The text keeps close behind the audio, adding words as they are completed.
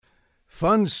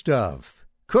Fun stuff.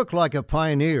 Cook like a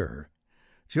pioneer.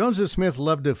 Joseph Smith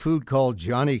loved a food called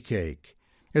Johnny Cake.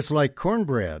 It's like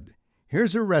cornbread.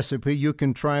 Here's a recipe you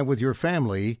can try with your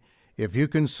family if you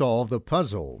can solve the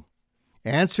puzzle.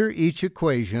 Answer each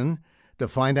equation to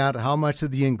find out how much of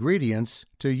the ingredients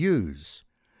to use.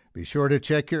 Be sure to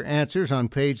check your answers on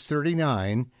page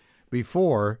 39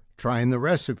 before trying the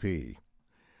recipe.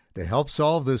 To help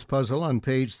solve this puzzle on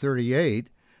page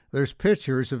 38, there's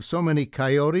pictures of so many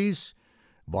coyotes,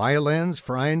 violins,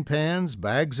 frying pans,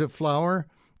 bags of flour,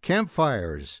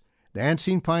 campfires,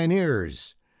 dancing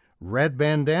pioneers, red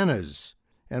bandanas,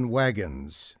 and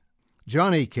wagons.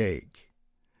 Johnny Cake.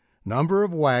 Number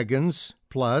of wagons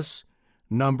plus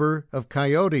number of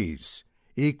coyotes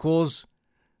equals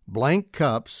blank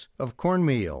cups of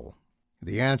cornmeal.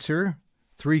 The answer,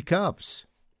 3 cups.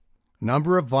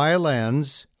 Number of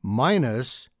violins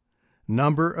minus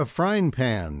number of frying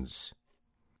pans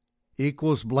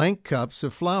equals blank cups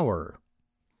of flour.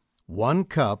 1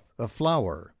 cup of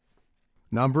flour.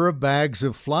 Number of bags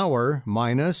of flour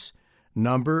minus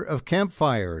number of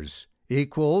campfires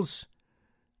equals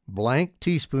blank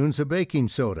teaspoons of baking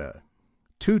soda.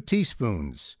 2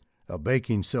 teaspoons of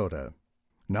baking soda.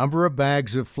 Number of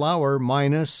bags of flour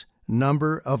minus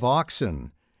number of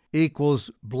oxen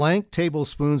equals blank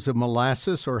tablespoons of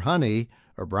molasses or honey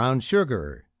or brown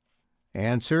sugar.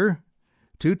 Answer,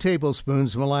 2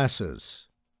 tablespoons molasses.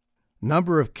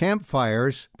 Number of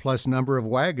campfires plus number of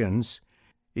wagons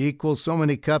equals so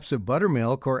many cups of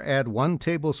buttermilk, or add 1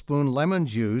 tablespoon lemon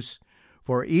juice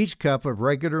for each cup of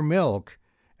regular milk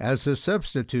as a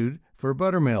substitute for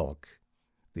buttermilk.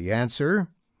 The answer,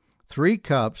 3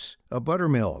 cups of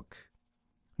buttermilk.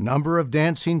 Number of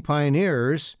dancing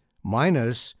pioneers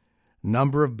minus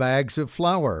number of bags of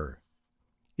flour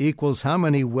equals how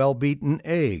many well-beaten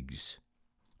eggs?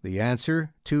 The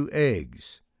answer, 2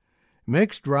 eggs.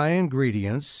 Mix dry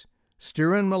ingredients,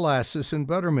 stir in molasses and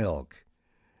buttermilk.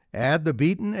 Add the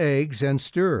beaten eggs and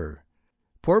stir.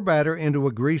 Pour batter into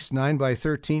a greased 9 by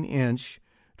 13 inch,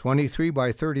 23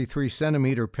 by 33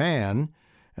 centimeter pan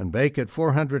and bake at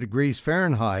 400 degrees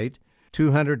Fahrenheit,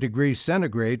 200 degrees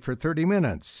centigrade for 30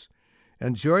 minutes.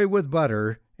 Enjoy with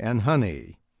butter and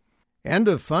honey. End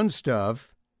of fun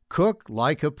stuff. Cook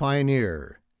like a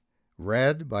pioneer.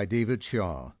 Read by David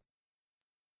Shaw.